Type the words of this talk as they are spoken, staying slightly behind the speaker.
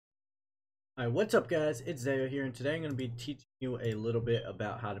Alright, what's up guys? It's Zayo here, and today I'm going to be teaching you a little bit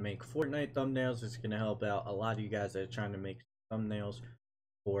about how to make Fortnite thumbnails. It's going to help out a lot of you guys that are trying to make thumbnails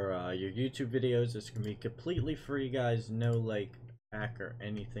for your YouTube videos. It's going to be completely free, guys. No like hack or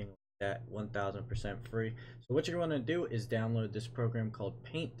anything like that. 1000% free. So what you're going to do is download this program called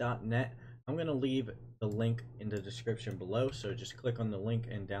paint.net. I'm going to leave the link in the description below, so just click on the link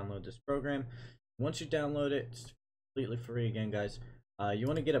and download this program. Once you download it, it's completely free again, guys. You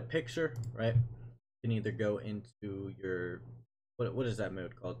want to get a picture, right? You can either go into your what is that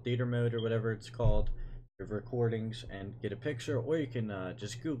mode called, theater mode or whatever it's called, your recordings, and get a picture, or you can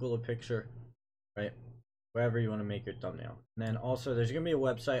just Google a picture, right? Wherever you want to make your thumbnail. And then also there's gonna be a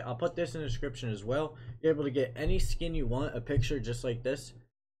website. I'll put this in the description as well. You're able to get any skin you want, a picture just like this,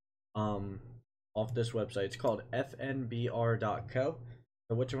 off this website. It's called fnbr.co.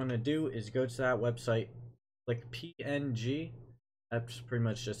 So what you want to do is go to that website, click PNG. That's pretty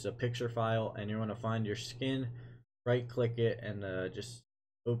much just a picture file, and you want to find your skin, right click it, and just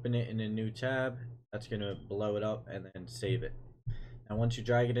open it in a new tab. That's going to blow it up and then save it. Now once you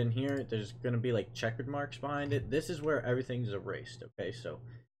drag it in here, there's going to be like checkered marks behind it. This is where everything's erased. Okay, so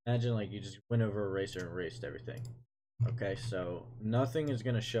imagine like you just went over eraser and erased everything. Okay, so nothing is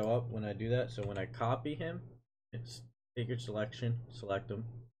going to show up when I do that. So when I copy him, it's take your selection, select them,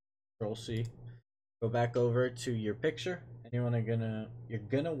 Control C, go back over to your picture, and you're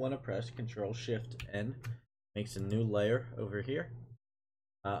gonna want to press Control Shift N. Makes a new layer over here.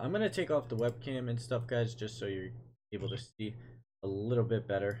 I'm gonna take off the webcam and stuff, guys, just so you're able to see a little bit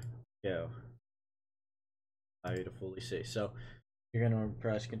better. Go. Allow you to fully see. So you're gonna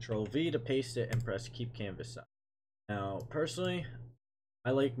press Control V to paste it and press Keep Canvas Up. Now, personally,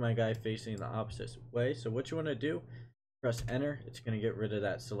 I like my guy facing the opposite way. So what you want to do, press Enter. It's gonna get rid of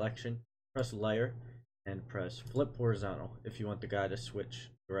that selection. Press Layer and press Flip Horizontal if you want the guy to switch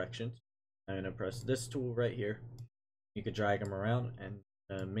directions. I'm going to press this tool right here. You can drag him around and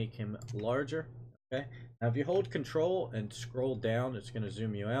make him larger. Okay. Now if you hold Control and scroll down, it's going to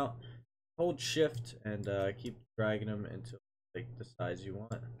zoom you out. Hold Shift and keep dragging him until like the size you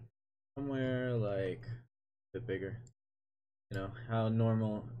want. Somewhere like a bit bigger. You know how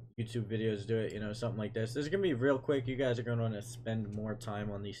normal YouTube videos do it, you know, something like this. This is gonna be real quick. You guys are gonna want to spend more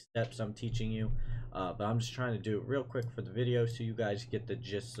time on these steps I'm teaching you, but I'm just trying to do it real quick for the video so you guys get the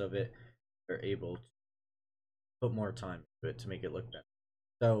gist of it. You're able to put more time into it to make it look better.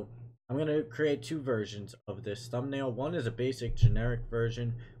 So I'm gonna create two versions of this thumbnail. One is a basic generic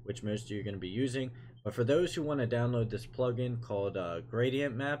version, which most of you are gonna be using. But for those who want to download this plugin called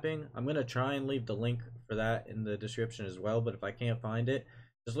gradient mapping, I'm gonna try and leave the link for that in the description as well. But if I can't find it,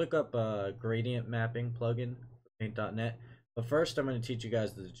 just look up gradient mapping plugin for paint.net. But first, I'm going to teach you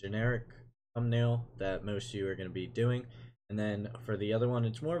guys the generic thumbnail that most of you are going to be doing. And then for the other one,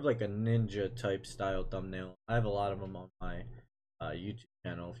 it's more of like a ninja type style thumbnail. I have a lot of them on my YouTube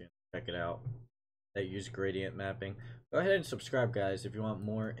channel if you want to check it out, that use gradient mapping. Go ahead and subscribe, guys, if you want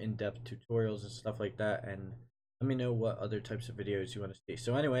more in-depth tutorials and stuff like that. And let me know what other types of videos you want to see.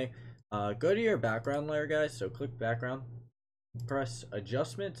 So anyway, go to your background layer, guys. So click background, press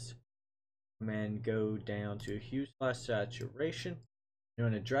adjustments, and go down to hue/saturation. You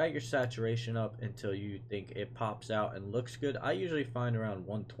want to drag your saturation up until you think it pops out and looks good. I usually find around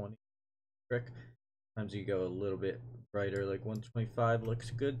 120 trick. Sometimes you go a little bit brighter, like 125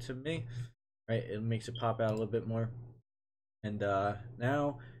 looks good to me. Right, it makes it pop out a little bit more. And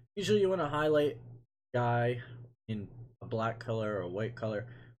now usually you want to highlight guy in a black color or a white color.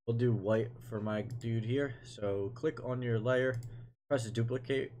 We'll do white for my dude here. So click on your layer, press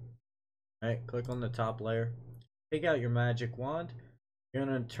duplicate. Right, click on the top layer, take out your magic wand. You're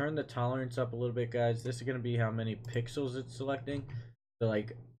gonna turn the tolerance up a little bit, guys. This is gonna be how many pixels it's selecting. So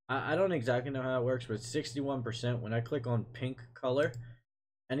like I don't exactly know how it works, but 61%. When I click on pink color,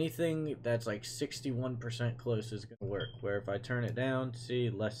 anything that's like 61% close is gonna work. Where if I turn it down, see,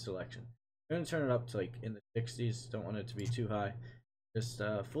 less selection. I'm gonna turn it up to like in the 60s. Don't want it to be too high. Just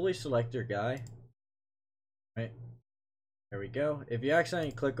fully select your guy. Right, there we go. If you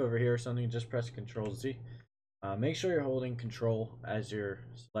accidentally click over here or something, just press Control Z. Make sure you're holding Control as you're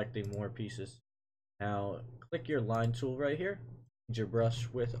selecting more pieces. Now click your line tool right here. Change your brush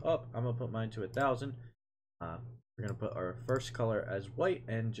width up. I'm gonna put mine to 1000. We're gonna put our first color as white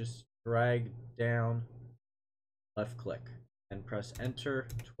and just drag down, left click, and press Enter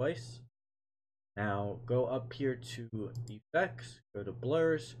twice. Now go up here to effects, go to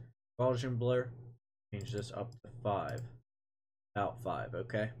blurs, Gaussian blur, change this up to 5, about 5,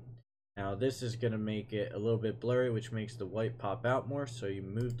 okay? Now this is gonna make it a little bit blurry, which makes the white pop out more, so you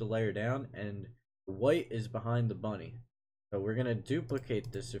move the layer down, and the white is behind the bunny. So we're going to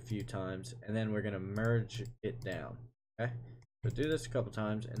duplicate this a few times, and then we're going to merge it down. Okay, so do this a couple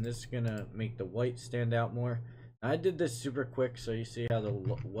times, and this is going to make the white stand out more. I did this super quick, so you see how the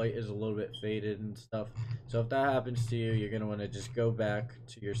white is a little bit faded and stuff. So if that happens to you, you're going to want to just go back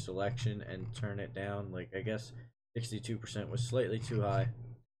to your selection and turn it down. Like, I guess 62% was slightly too high.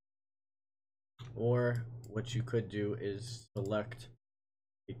 Or what you could do is select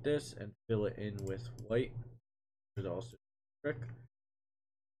like this and fill it in with white. There's also a trick.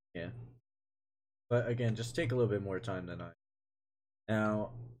 Yeah. But again, just take a little bit more time than I.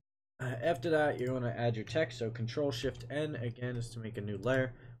 Now, after that, you're going to add your text. So Control Shift N again is to make a new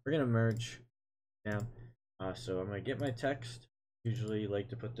layer. We're going to merge down. So I'm going to get my text. Usually like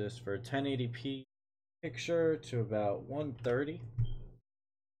to put this for 1080p picture to about 130.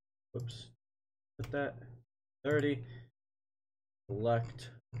 Whoops. Put that 30. Select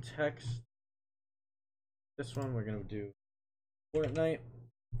text. This one we're going to do Fortnite.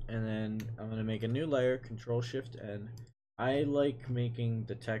 And then I'm going to make a new layer. Control Shift N. I like making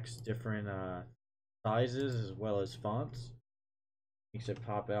the text different sizes as well as fonts. Makes it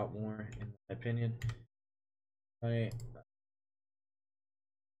pop out more, in my opinion. Right.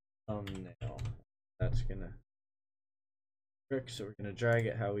 Thumbnail. That's gonna trick, so we're gonna drag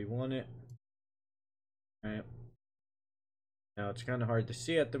it how we want it. Alright. Now it's kind of hard to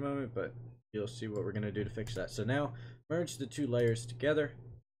see at the moment, but you'll see what we're gonna do to fix that. So now merge the two layers together.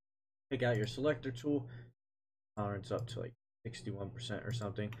 Pick out your selector tool. Tolerance up to like 61% or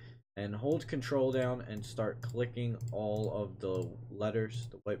something, and hold Control down and start clicking all of the letters,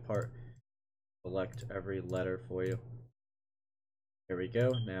 the white part. Select every letter for you. There we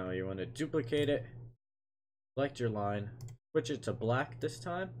go. Now you want to duplicate it, select your line, switch it to black this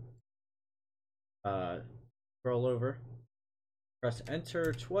time, scroll over, press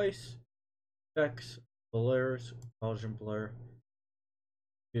enter twice, effects, blurs, Gaussian blur.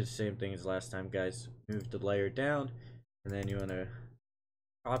 Do the same thing as last time, guys. Move the layer down, and then you want to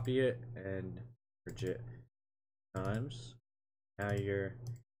copy it and merge it times. Now your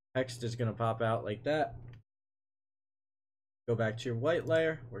text is going to pop out like that. Go back to your white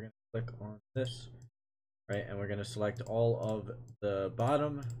layer. We're going to click on this, right? And we're going to select all of the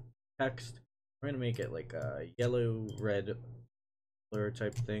bottom text. We're going to make it like a yellow, red blur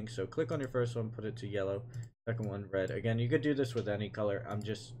type thing. So click on your first one, put it to yellow. Second one, red. Again, you could do this with any color. I'm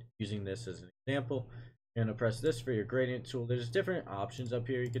just using this as an example. You're going to press this for your gradient tool. There's different options up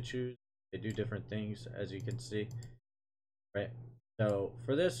here you could choose. They do different things, as you can see, right? So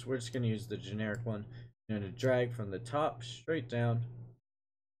for this, we're just going to use the generic one. You're going to drag from the top straight down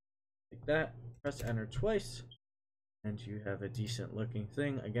like that. Press enter twice, and you have a decent looking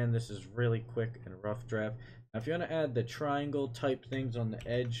thing. Again, this is really quick and rough draft. Now if you want to add the triangle type things on the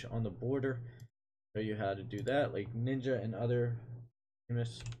edge, on the border, show you how to do that, like Ninja and other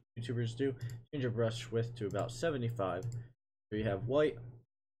famous YouTubers do. Change your brush width to about 75. So you have white.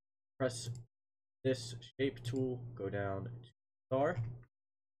 Press this shape tool, go down to star,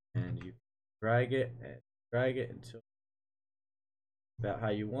 and you drag it until about how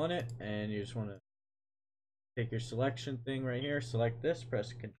you want it. And you just want to take your selection thing right here, select this,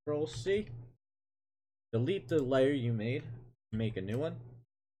 press Control C, delete the layer you made, make a new one,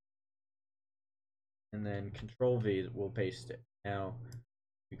 and then Control V will paste it. Now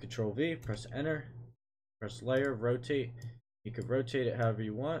you Control V, press enter, press layer, rotate. You could rotate it however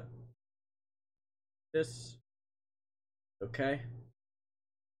you want. This, okay.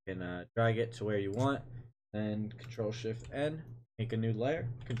 You can drag it to where you want, then Control Shift N, make a new layer,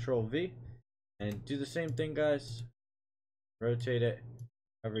 Control V, and do the same thing, guys. Rotate it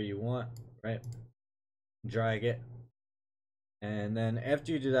however you want, right? Drag it, and then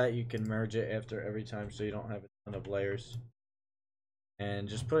after you do that, you can merge it after every time, so you don't have a ton of layers, and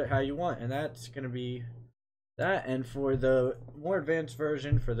just put it how you want. And that's gonna be that. And for the more advanced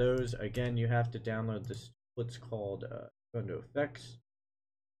version, for those, again, you have to download this. What's called go into effects,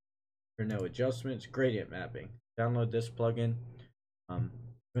 for no adjustments, gradient mapping. Download this plugin. I'm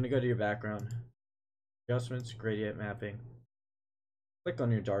gonna go to your background, adjustments, gradient mapping. Click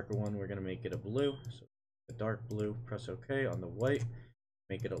on your darker one. We're gonna make it a blue. So a dark blue. Press OK on the white.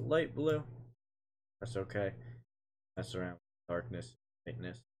 Make it a light blue. Press OK. Mess around with darkness,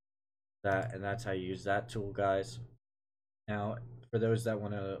 lightness, that, and that's how you use that tool, guys. Now, for those that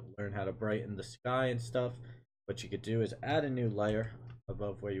want to learn how to brighten the sky and stuff, what you could do is add a new layer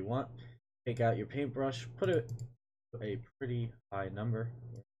above where you want. Take out your paintbrush, put it a pretty high number,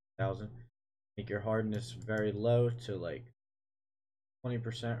 1000. Make your hardness very low to like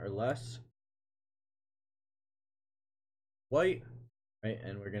 20% or less. White, right?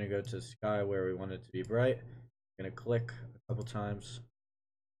 And we're gonna go to the sky where we want it to be bright. We're gonna click a couple times,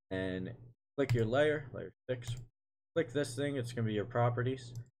 and click your layer 6. Click this thing, it's going to be your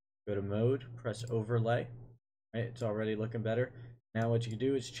properties. Go to mode, press overlay. Right, it's already looking better. Now what you can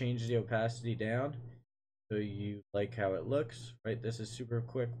do is change the opacity down so you like how it looks. Right, this is super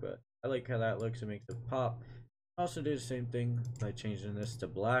quick, but I like how that looks. It makes it pop. Also do the same thing by changing this to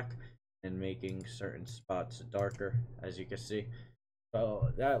black and making certain spots darker, as you can see.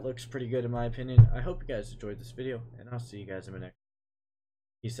 So that looks pretty good in my opinion. I hope you guys enjoyed this video, and I'll see you guys in the next.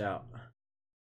 Peace out.